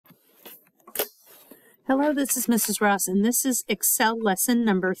Hello, this is Mrs. Ross, and this is Excel lesson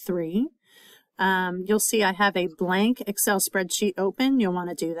number 3. You'll see I have a blank Excel spreadsheet open. You'll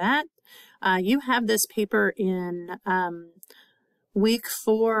want to do that. You have this paper in week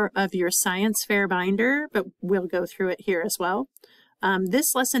 4 of your science fair binder, but we'll go through it here as well.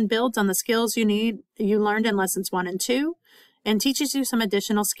 This lesson builds on the skills you learned in lessons 1 and 2 and teaches you some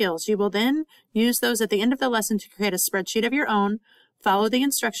additional skills. You will then use those at the end of the lesson to create a spreadsheet of your own. Follow the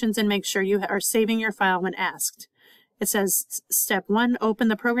instructions and make sure you are saving your file when asked. It says step 1, open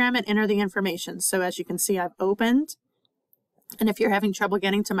the program and enter the information. So as you can see, I've opened. And if you're having trouble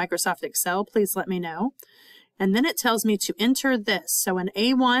getting to Microsoft Excel, please let me know. And then it tells me to enter this. So in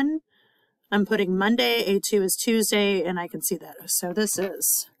A1, I'm putting Monday, A2 is Tuesday, and I can see that. So this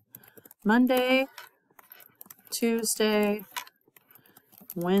is Monday, Tuesday,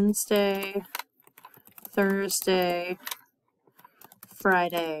 Wednesday, Thursday,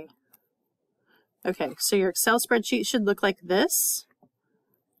 Friday. Okay, so your Excel spreadsheet should look like this.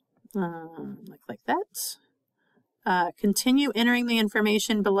 Look like that. Continue entering the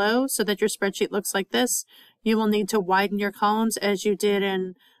information below so that your spreadsheet looks like this. You will need to widen your columns as you did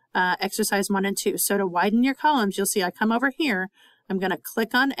in exercise 1 and 2. So to widen your columns, you'll see I come over here. I'm going to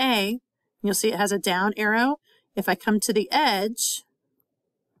click on A. You'll see it has a down arrow. If I come to the edge,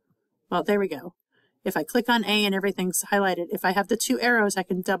 well, there we go. If I click on A and everything's highlighted, if I have the 2 arrows, I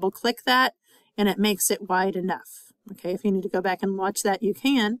can double click that and it makes it wide enough. Okay, if you need to go back and watch that, you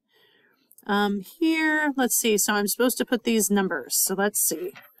can. Here, let's see. So I'm supposed to put these numbers. So let's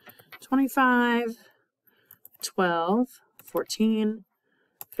see. 25, 12, 14,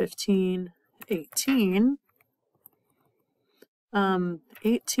 15, 18,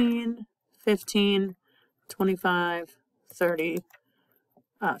 18, 15, 25, 30,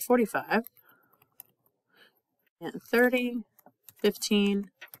 45, and 30, 15,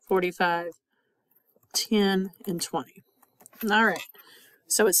 45, 10, and 20. All right.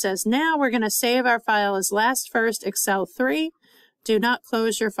 So it says now we're going to save our file as last first Excel 3. Do not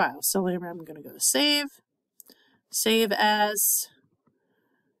close your file. So I'm going to go to save as,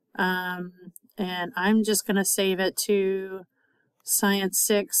 and I'm just going to save it to Science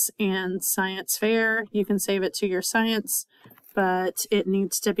 6 and Science Fair. You can save it to your science, but it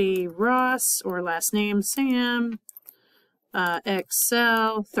needs to be Ross or last name Sam,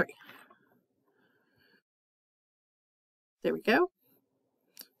 Excel 3. There we go.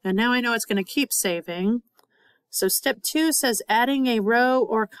 And now I know it's going to keep saving. So step 2 says adding a row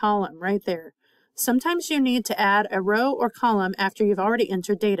or column right there. Sometimes you need to add a row or column after you've already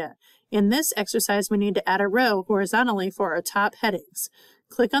entered data. In this exercise, we need to add a row horizontally for our top headings.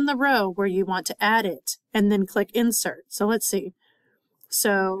 Click on the row where you want to add it and then click insert. So let's see.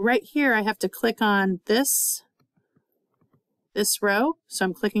 So right here, I have to click on this row. So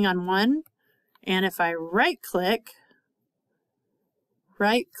I'm clicking on 1. And if I right click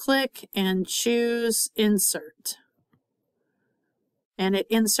and choose insert. And it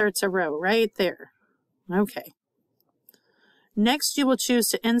inserts a row right there. Okay. Next, you will choose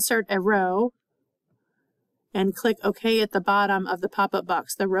to insert a row and click OK at the bottom of the pop-up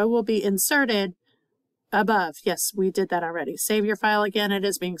box. The row will be inserted above. Yes, we did that already. Save your file again. It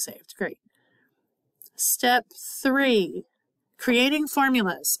is being saved. Great. Step 3, creating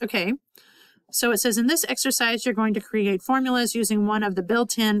formulas. Okay. So it says in this exercise, you're going to create formulas using one of the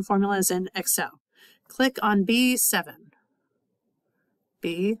built-in formulas in Excel. Click on B7.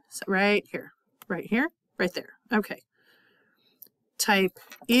 B, right here, right there. Okay. Type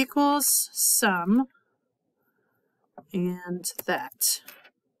equals sum and that.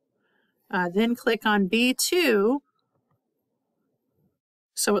 Then click on B2.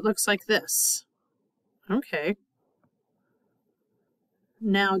 So it looks like this. Okay.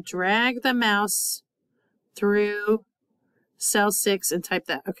 Now drag the mouse through cell 6 and type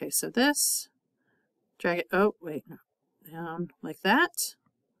that. Okay, so this, drag it, oh, wait, no, down like that,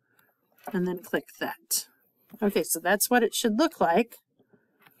 and then click that. Okay, so that's what it should look like.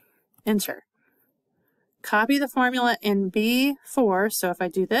 Enter. Copy the formula in B4. So if I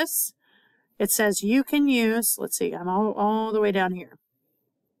do this, it says you can use, let's see, I'm all the way down here.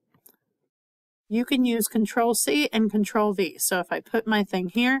 You can use Control-C and Control-V. So if I put my thing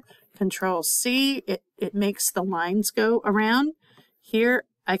here, Control-C, it makes the lines go around. Here,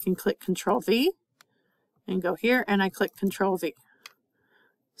 I can click Control-V and go here, and I click Control-V.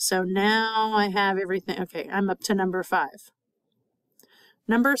 So now I have everything. Okay, I'm up to number 5.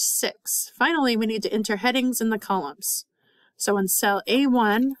 Number 6. Finally, we need to enter headings in the columns. So in cell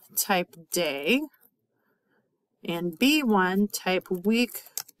A1, type day, and B1, type week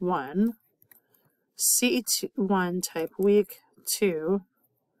 1, C1 type week 2,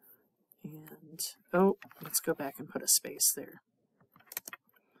 and oh, let's go back and put a space there.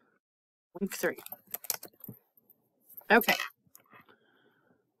 Week 3. Okay.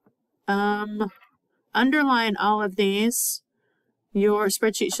 Underline all of these. Your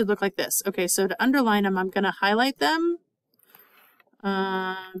spreadsheet should look like this. Okay, so to underline them, I'm going to highlight them.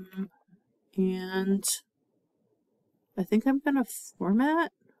 And I think I'm going to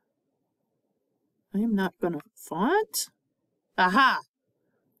format. I am not going to font. Aha!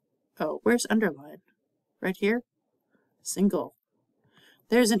 Oh, where's underline? Right here? Single.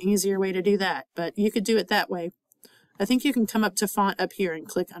 There's an easier way to do that, but you could do it that way. I think you can come up to font up here and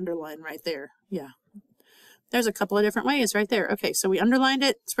click underline right there. Yeah. There's a couple of different ways right there. Okay, so we underlined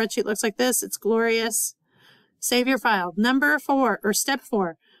it. Spreadsheet looks like this. It's glorious. Save your file. Number 4, or step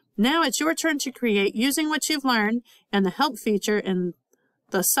 4. Now it's your turn to create, using what you've learned and the help feature in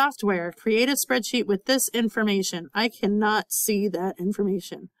the software. Create a spreadsheet with this information. I cannot see that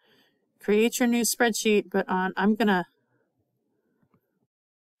information. Create your new spreadsheet, but I'm gonna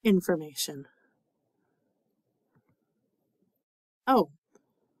information. Oh,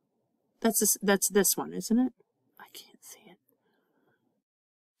 that's this one, isn't it? I can't see it.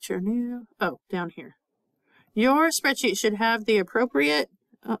 Your new, oh, down here. Your spreadsheet should have the appropriate,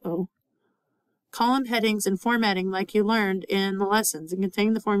 column headings and formatting like you learned in the lessons and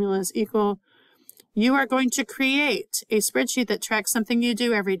contain the formulas equal. You are going to create a spreadsheet that tracks something you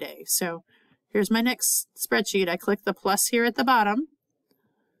do every day. So here's my next spreadsheet. I click the plus here at the bottom.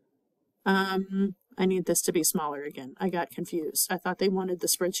 I need this to be smaller again. I got confused. I thought they wanted the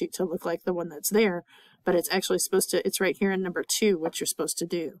spreadsheet to look like the one that's there, but it's actually supposed to, it's right here in number 2, what you're supposed to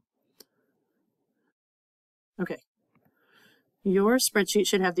do. Okay. Your spreadsheet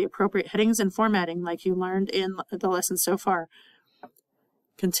should have the appropriate headings and formatting like you learned in the lesson so far.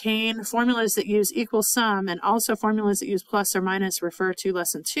 Contain formulas that use equal sum and also formulas that use plus or minus refer to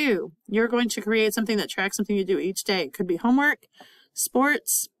lesson 2. You're going to create something that tracks something you do each day. It could be homework,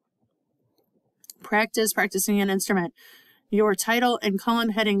 sports, practicing an instrument. Your title and column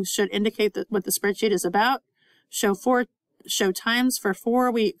headings should indicate what the spreadsheet is about. Show times for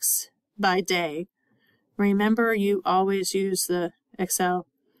 4 weeks by day. Remember, you always use the Excel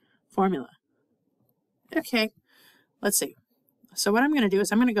formula. Okay, let's see. So what I'm going to do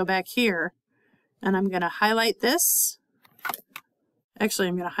is I'm going to go back here and I'm going to highlight this. Actually,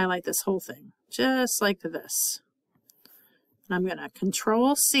 I'm going to highlight this whole thing, just like this. And I'm going to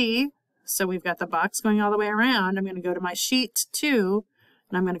Control C. So we've got the box going all the way around. I'm going to go to my sheet 2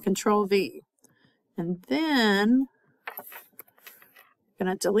 and I'm going to Control V. And then I'm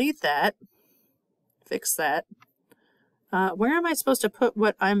going to delete that, fix that. Where am I supposed to put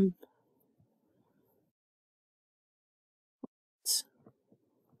what I'm...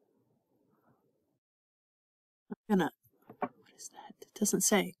 I'm going to... What is that? It doesn't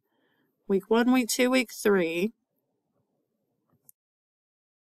say. Week 1, week 2, week 3.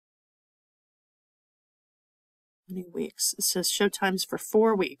 Many weeks? It says show times for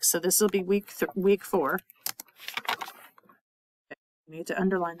 4 weeks. So this will be week 4. Okay. Need to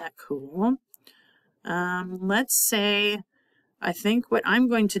underline that. Cool. Let's say, I think what I'm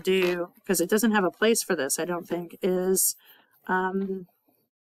going to do, because it doesn't have a place for this, I don't think, is,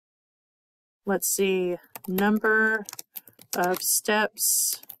 let's see, number of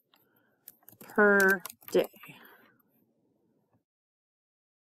steps per day.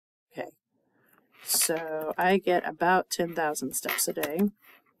 Okay, so I get about 10,000 steps a day.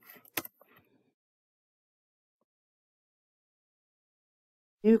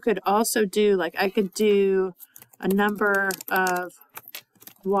 You could also do, like, I could do a number of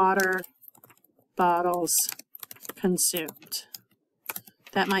water bottles consumed.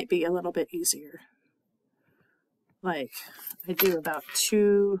 That might be a little bit easier. Like, I do about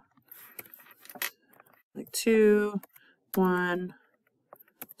 2, 1,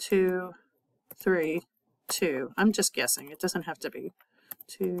 2, 3, 2. I'm just guessing. It doesn't have to be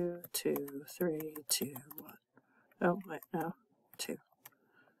 2, 2, 3, 2, 1. Oh, wait, no, 2.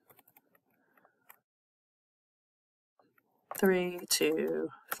 3, 2,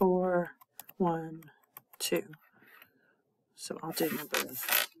 4, 1, 2. So I'll do number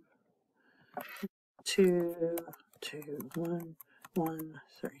 2, 2, 1, 1,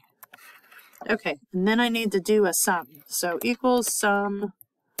 3. Okay, and then I need to do a sum. So equals sum,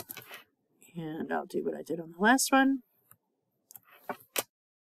 and I'll do what I did on the last one.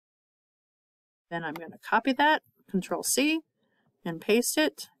 Then I'm going to copy that, Control C, and paste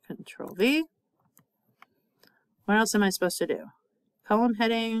it, Control V. What else am I supposed to do? Column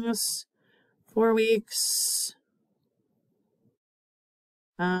headings, 4 weeks.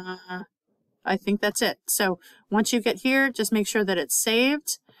 I think that's it. So once you get here, just make sure that it's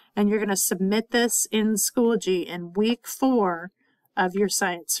saved and you're going to submit this in Schoology in week 4 of your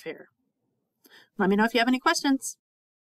science fair. Let me know if you have any questions.